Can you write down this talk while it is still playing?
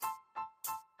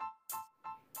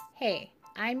Hey,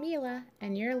 I'm Mila,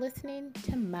 and you're listening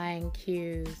to Mind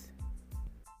Cues.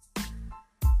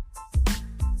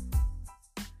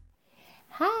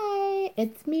 Hi,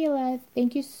 it's Mila.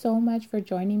 Thank you so much for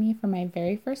joining me for my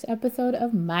very first episode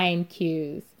of Mind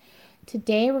Cues.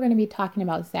 Today, we're going to be talking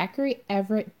about Zachary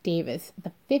Everett Davis,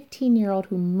 the 15-year-old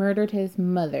who murdered his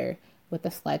mother with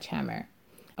a sledgehammer.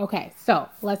 Okay, so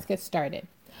let's get started.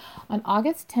 On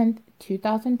August 10th,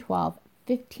 2012,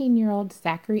 15-year-old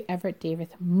Zachary Everett Davis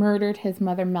murdered his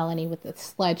mother Melanie with a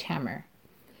sledgehammer.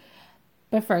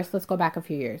 But first, let's go back a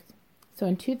few years. So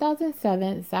in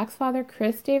 2007, Zach's father,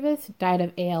 Chris Davis, died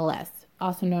of ALS,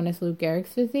 also known as Lou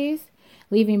Gehrig's disease,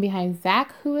 leaving behind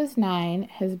Zach, who was 9,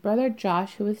 his brother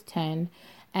Josh, who was 10,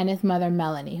 and his mother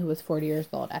Melanie, who was 40 years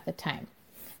old at the time.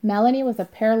 Melanie was a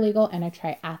paralegal and a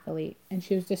triathlete, and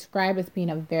she was described as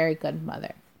being a very good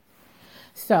mother.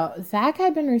 So, Zach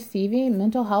had been receiving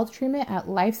mental health treatment at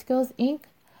Life Skills, Inc.,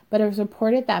 but it was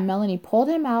reported that Melanie pulled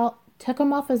him out, took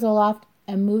him off his Zoloft,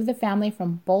 and moved the family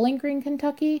from Bowling Green,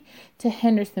 Kentucky to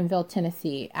Hendersonville,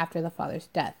 Tennessee after the father's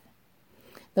death.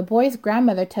 The boy's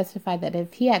grandmother testified that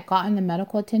if he had gotten the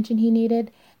medical attention he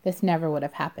needed, this never would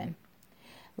have happened.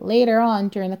 Later on,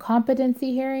 during the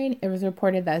competency hearing, it was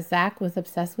reported that Zach was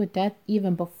obsessed with death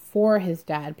even before his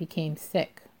dad became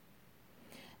sick.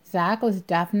 Zach was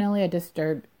definitely a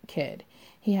disturbed kid.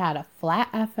 He had a flat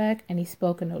affect and he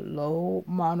spoke in a low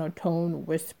monotone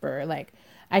whisper. Like,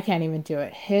 I can't even do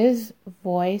it. His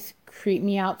voice creeped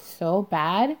me out so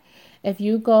bad. If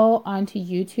you go onto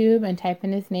YouTube and type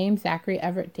in his name, Zachary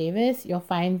Everett Davis, you'll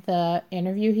find the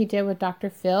interview he did with Dr.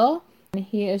 Phil. And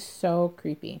he is so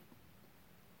creepy.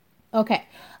 Okay,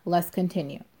 let's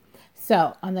continue.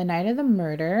 So, on the night of the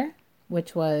murder,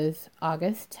 which was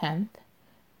August 10th,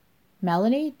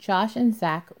 Melanie, Josh, and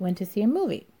Zach went to see a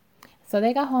movie. So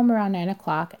they got home around 9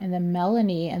 o'clock, and then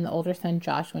Melanie and the older son,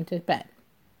 Josh, went to bed.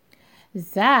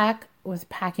 Zach was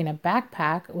packing a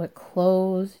backpack with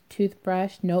clothes,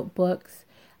 toothbrush, notebooks,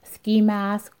 ski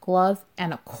mask, gloves,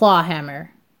 and a claw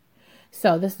hammer.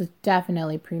 So this was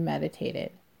definitely premeditated.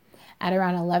 At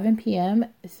around 11 p.m.,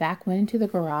 Zach went into the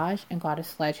garage and got a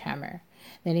sledgehammer.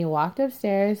 Then he walked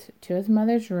upstairs to his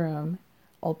mother's room,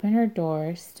 opened her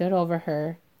door, stood over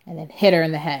her, and then hit her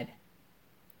in the head.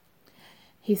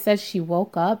 He said she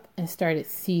woke up and started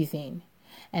seizing,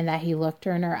 and that he looked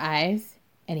her in her eyes,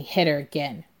 and he hit her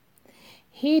again.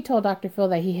 He told Dr. Phil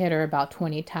that he hit her about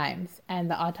 20 times, and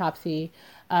the autopsy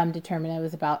determined it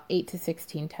was about 8 to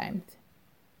 16 times.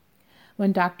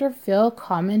 When Dr. Phil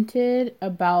commented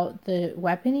about the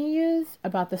weapon he used,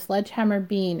 about the sledgehammer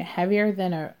being heavier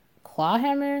than a claw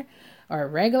hammer or a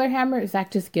regular hammer,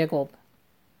 Zach just giggled.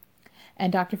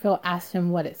 And Dr. Phil asked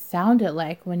him what it sounded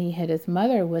like when he hit his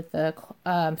mother with the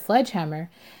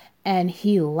sledgehammer. And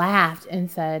he laughed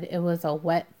and said it was a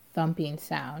wet thumping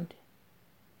sound.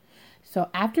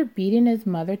 So after beating his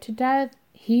mother to death,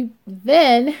 he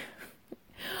then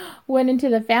went into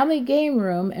the family game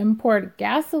room and poured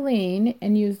gasoline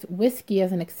and used whiskey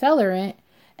as an accelerant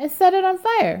and set it on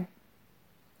fire.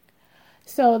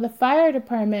 So the fire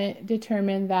department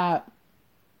determined that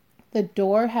the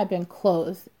door had been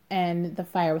closed and the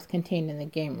fire was contained in the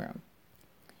game room.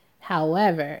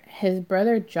 However, his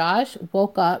brother Josh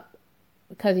woke up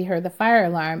because he heard the fire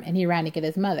alarm and he ran to get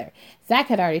his mother. Zach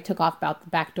had already took off out the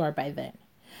back door by then.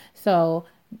 So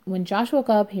when Josh woke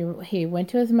up, he went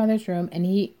to his mother's room and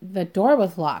the door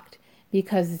was locked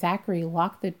because Zachary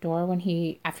locked the door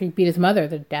after he beat his mother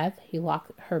to death. He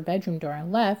locked her bedroom door and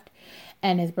left,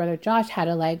 and his brother Josh had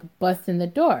to bust in the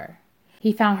door.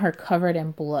 He found her covered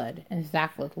in blood and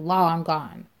Zach was long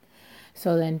gone.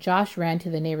 So then Josh ran to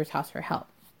the neighbor's house for help.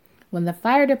 When the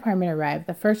fire department arrived,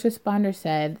 the first responder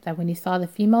said that when he saw the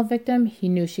female victim, he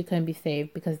knew she couldn't be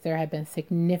saved because there had been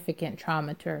significant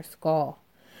trauma to her skull.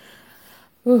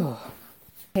 Ooh.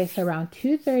 Okay, so around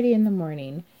 2:30 in the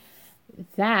morning,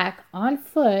 Zach, on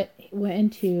foot, went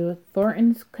into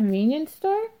Thornton's convenience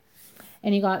store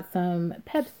and he got some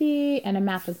Pepsi and a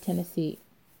map of Tennessee.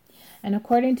 And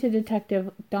according to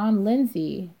Detective Don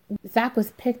Lindsay, Zach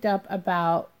was picked up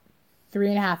about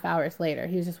 3.5 hours later.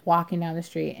 He was just walking down the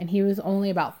street and he was only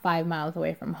about 5 miles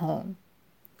away from home.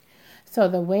 So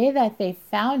the way that they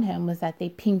found him was that they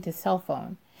pinged his cell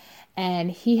phone and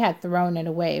he had thrown it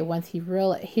away once he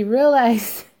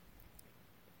realized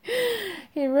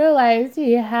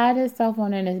he had his cell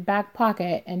phone in his back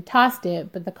pocket and tossed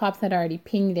it, but the cops had already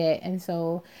pinged it, and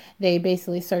so they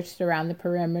basically searched around the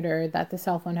perimeter that the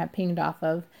cell phone had pinged off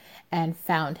of and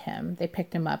found him. They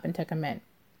picked him up and took him in.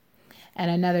 And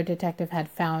another detective had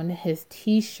found his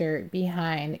t-shirt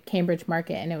behind Cambridge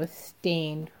Market and it was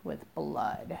stained with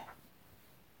blood.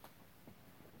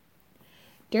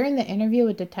 During the interview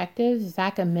with detectives,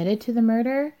 Zach admitted to the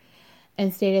murder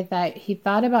and stated that he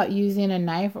thought about using a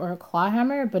knife or a claw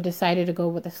hammer, but decided to go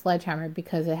with a sledgehammer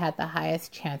because it had the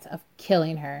highest chance of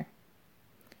killing her.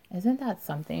 Isn't that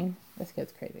something? This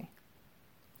kid's crazy.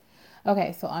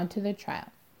 Okay, so on to the trial.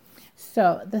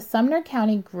 So, the Sumner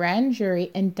County grand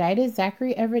jury indicted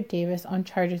Zachary Everett Davis on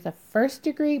charges of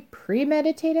first-degree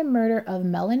premeditated murder of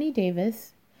Melanie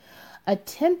Davis,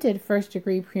 attempted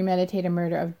first-degree premeditated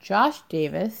murder of Josh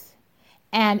Davis,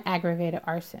 and aggravated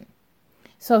arson.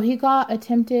 So, he got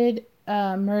attempted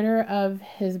murder of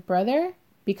his brother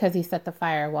because he set the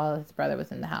fire while his brother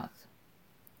was in the house.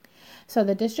 So,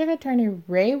 the district attorney,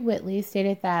 Ray Whitley,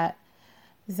 stated that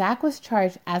Zach was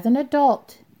charged as an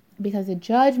adult because the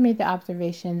judge made the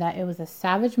observation that it was a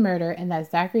savage murder and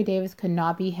that Zachary Davis could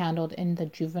not be handled in the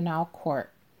juvenile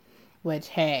court. Which,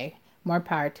 hey, more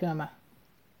power to him.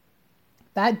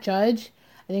 That judge,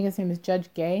 I think his name is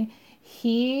Judge Gay,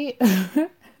 he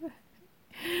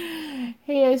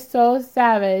is so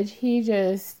savage. He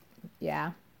was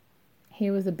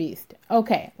a beast.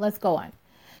 Okay, let's go on.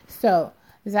 So,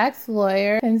 Zach's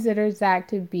lawyer considered Zach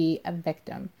to be a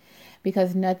victim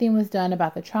because nothing was done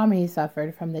about the trauma he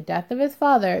suffered from the death of his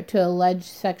father to alleged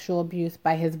sexual abuse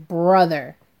by his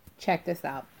brother. Check this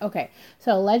out. Okay,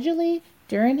 so allegedly,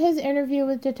 during his interview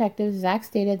with detectives, Zach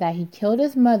stated that he killed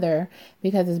his mother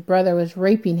because his brother was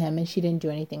raping him and she didn't do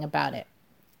anything about it.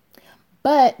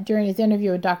 But during his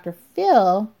interview with Dr.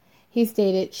 Phil, he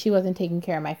stated she wasn't taking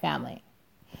care of my family.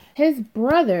 His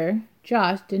brother,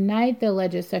 Josh, denied the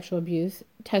alleged sexual abuse,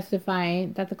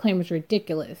 testifying that the claim was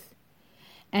ridiculous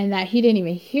and that he didn't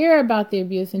even hear about the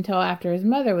abuse until after his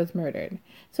mother was murdered.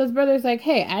 So his brother's like,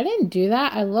 hey, I didn't do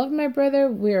that. I love my brother.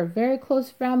 We're a very close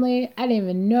family. I didn't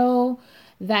even know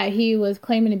that he was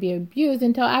claiming to be abused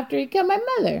until after he killed my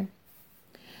mother.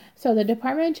 So the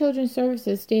Department of Children's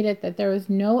Services stated that there was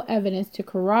no evidence to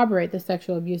corroborate the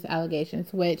sexual abuse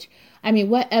allegations, which, I mean,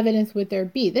 what evidence would there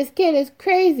be? This kid is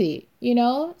crazy,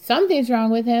 Something's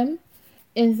wrong with him.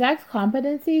 In Zach's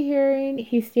competency hearing,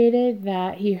 he stated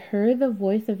that he heard the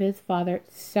voice of his father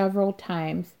several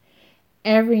times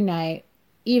every night,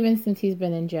 even since he's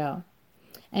been in jail.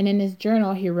 And in his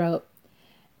journal, he wrote,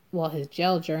 his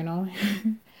jail journal,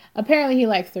 apparently he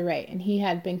likes to write, and he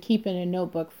had been keeping a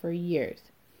notebook for years.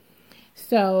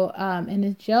 So in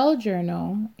his jail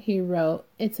journal, he wrote,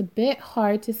 it's a bit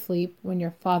hard to sleep when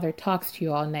your father talks to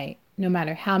you all night, no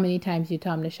matter how many times you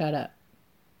tell him to shut up.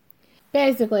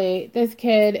 Basically, this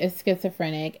kid is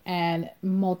schizophrenic, and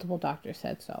multiple doctors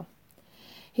said so.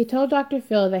 He told Dr.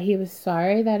 Phil that he was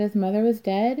sorry that his mother was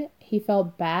dead. He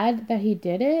felt bad that he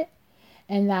did it,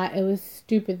 and that it was a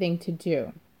stupid thing to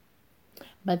do.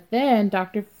 But then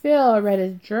Dr. Phil read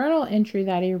his journal entry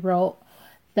that he wrote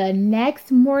the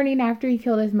next morning after he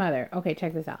killed his mother. Okay,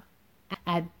 check this out.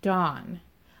 At dawn,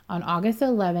 on August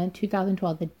 11,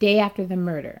 2012, the day after the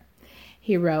murder,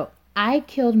 he wrote, I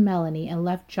killed Melanie and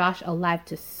left Josh alive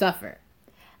to suffer.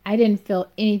 I didn't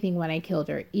feel anything when I killed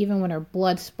her, even when her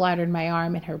blood splattered my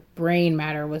arm and her brain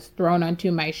matter was thrown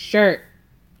onto my shirt.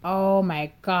 Oh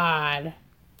my God.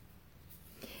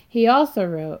 He also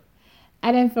wrote,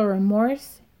 I didn't feel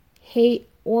remorse, hate,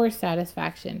 or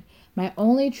satisfaction. My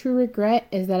only true regret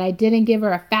is that I didn't give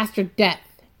her a faster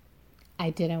death. I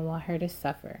didn't want her to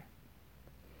suffer.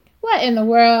 What in the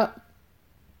world?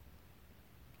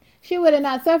 She would have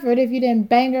not suffered if you didn't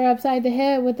bang her upside the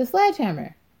head with the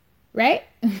sledgehammer, right?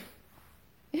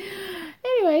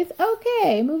 Anyways,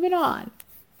 okay, moving on.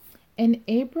 In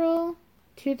April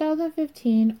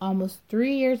 2015, almost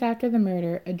 3 years after the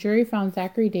murder, a jury found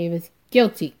Zachary Davis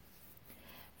guilty.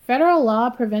 Federal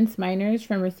law prevents minors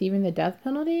from receiving the death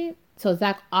penalty, so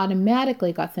Zach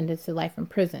automatically got sentenced to life in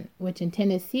prison, which in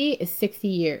Tennessee is 60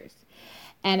 years.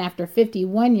 And after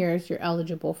 51 years, you're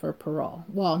eligible for parole.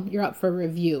 Well, you're up for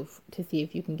review to see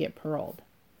if you can get paroled.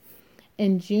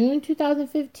 In June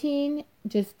 2015,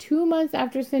 just 2 months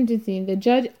after sentencing, the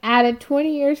judge added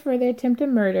 20 years for the attempted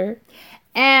murder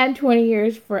and 20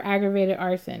 years for aggravated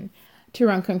arson to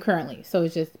run concurrently. So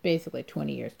it's just basically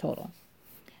 20 years total.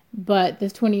 But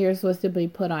this 20 years was to be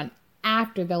put on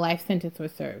after the life sentence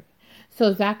was served.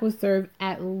 So Zach was served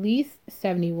at least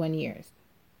 71 years.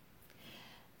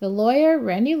 The lawyer,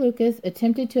 Randy Lucas,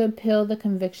 attempted to appeal the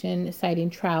conviction, citing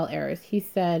trial errors. He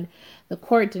said the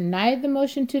court denied the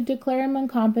motion to declare him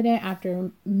incompetent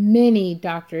after many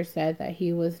doctors said that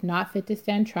he was not fit to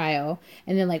stand trial.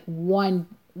 And then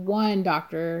one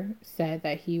doctor said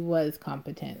that he was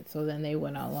competent. So then they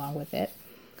went along with it.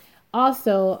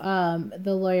 Also,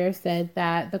 the lawyer said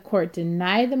that the court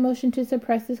denied the motion to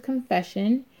suppress his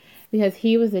confession because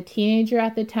he was a teenager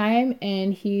at the time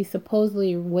and he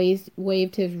supposedly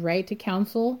waived his right to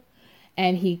counsel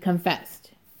and he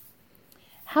confessed.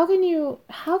 How can you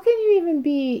even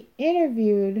be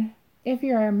interviewed if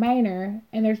you're a minor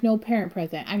and there's no parent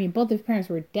present? I mean, both his parents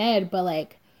were dead, but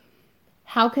like,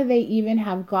 how could they even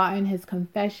have gotten his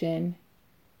confession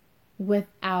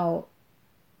without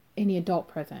any adult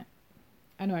present?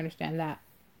 I don't understand that.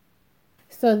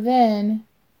 So then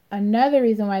another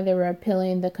reason why they were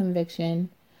appealing the conviction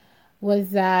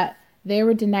was that they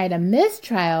were denied a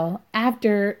mistrial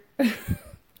after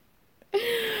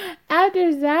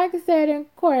after Zach said in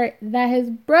court that his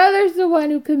brother's the one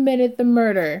who committed the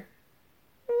murder.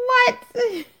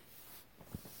 What?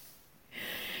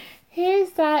 He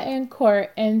sat in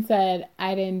court and said,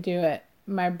 I didn't do it.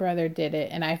 My brother did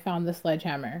it, and I found the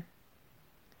sledgehammer.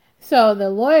 So the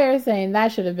lawyer is saying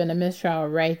that should have been a mistrial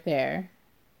right there.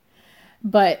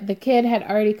 But the kid had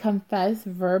already confessed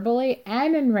verbally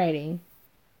and in writing.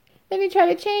 Then he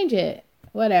tried to change it.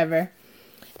 Whatever.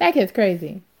 That kid's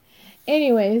crazy.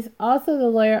 Anyways, also the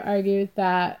lawyer argued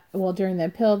that, during the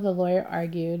appeal, the lawyer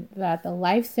argued that the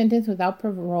life sentence without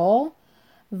parole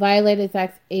violated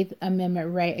Zach's 8th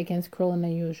Amendment right against cruel and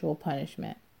unusual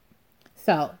punishment.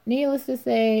 So, needless to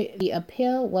say, the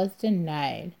appeal was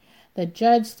denied. The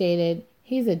judge stated,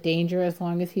 he's a danger as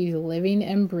long as he's living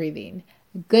and breathing.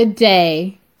 Good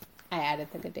day. I added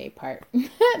the good day part.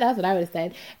 That's what I would have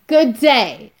said. Good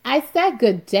day. I said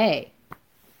good day.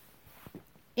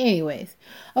 Anyways.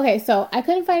 Okay, so I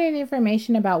couldn't find any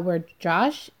information about where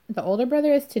Josh, the older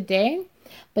brother, is today.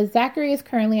 But Zachary is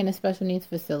currently in a special needs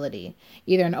facility,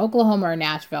 either in Oklahoma or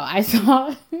Nashville. I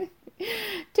saw 2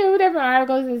 different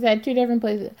articles that said 2 different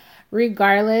places.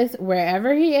 Regardless,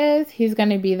 wherever he is, he's going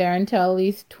to be there until at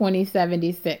least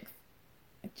 2076.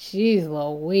 Jeez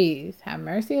Louise. Have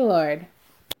mercy, Lord.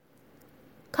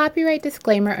 Copyright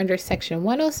disclaimer under Section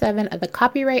 107 of the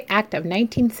Copyright Act of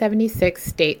 1976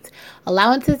 states,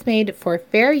 allowances made for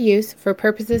fair use for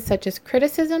purposes such as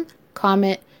criticism,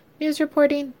 comment, news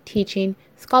reporting, teaching,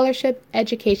 scholarship,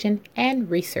 education, and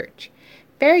research.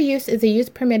 Fair use is a use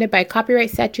permitted by copyright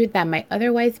statute that might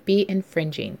otherwise be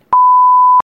infringing.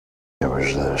 It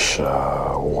was this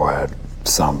wet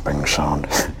thumping sound.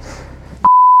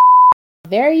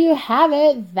 There you have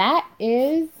it. That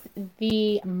is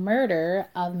the murder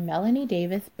of Melanie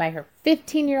Davis by her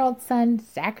 15-year-old son,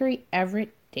 Zachary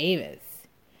Everett Davis.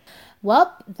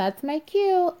 Well, that's my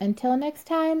cue. Until next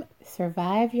time,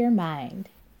 survive your mind.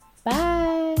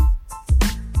 Bye.